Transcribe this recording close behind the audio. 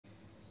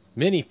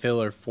Mini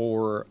filler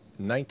for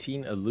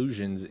 19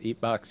 Illusions,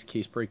 8-box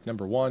case break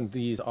number 1.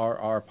 These are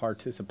our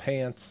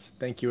participants.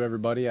 Thank you,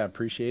 everybody. I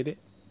appreciate it.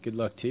 Good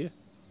luck to you.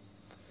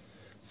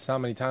 So how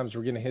many times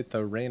we're going to hit the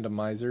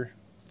randomizer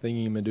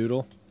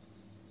thingy-madoodle.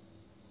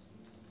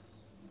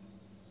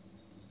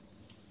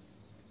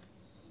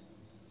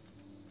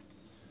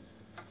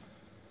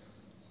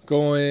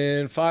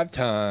 Going 5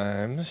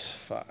 times.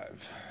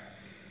 5.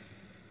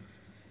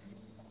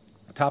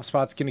 Top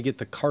spot's going to get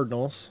the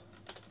Cardinals.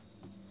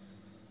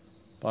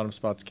 Bottom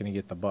spot's going to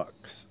get the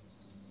Bucks.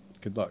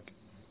 Good luck.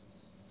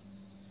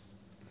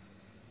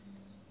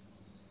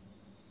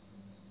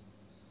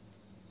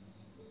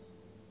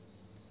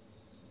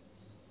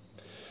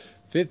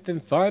 Fifth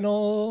and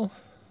final.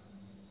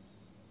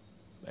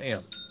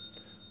 Bam.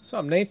 What's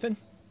up, Nathan?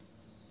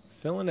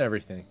 Filling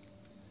everything.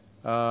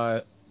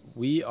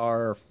 We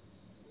are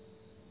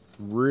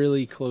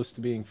really close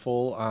to being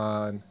full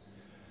on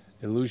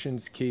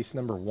Illusions case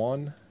number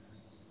 1.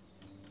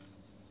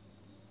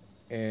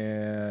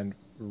 And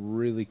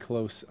really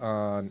close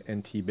on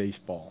NT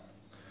Baseball.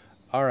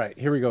 All right,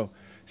 here we go.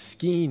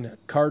 Skeen,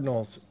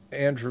 Cardinals.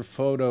 Andrew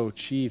Photo,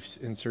 Chiefs.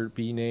 Insert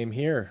B name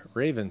here.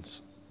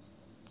 Ravens.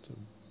 It's a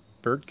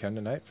bird kind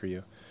of night for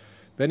you.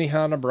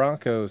 Benihana,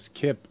 Broncos.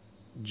 Kip,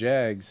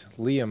 Jags.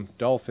 Liam,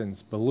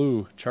 Dolphins.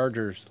 Baloo,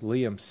 Chargers.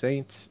 Liam,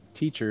 Saints.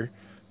 Teacher,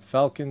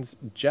 Falcons.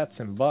 Jets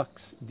and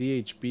Bucks.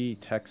 DHB,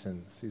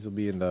 Texans. These will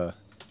be in the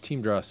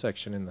team draw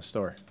section in the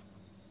store.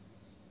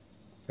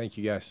 Thank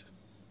you, guys.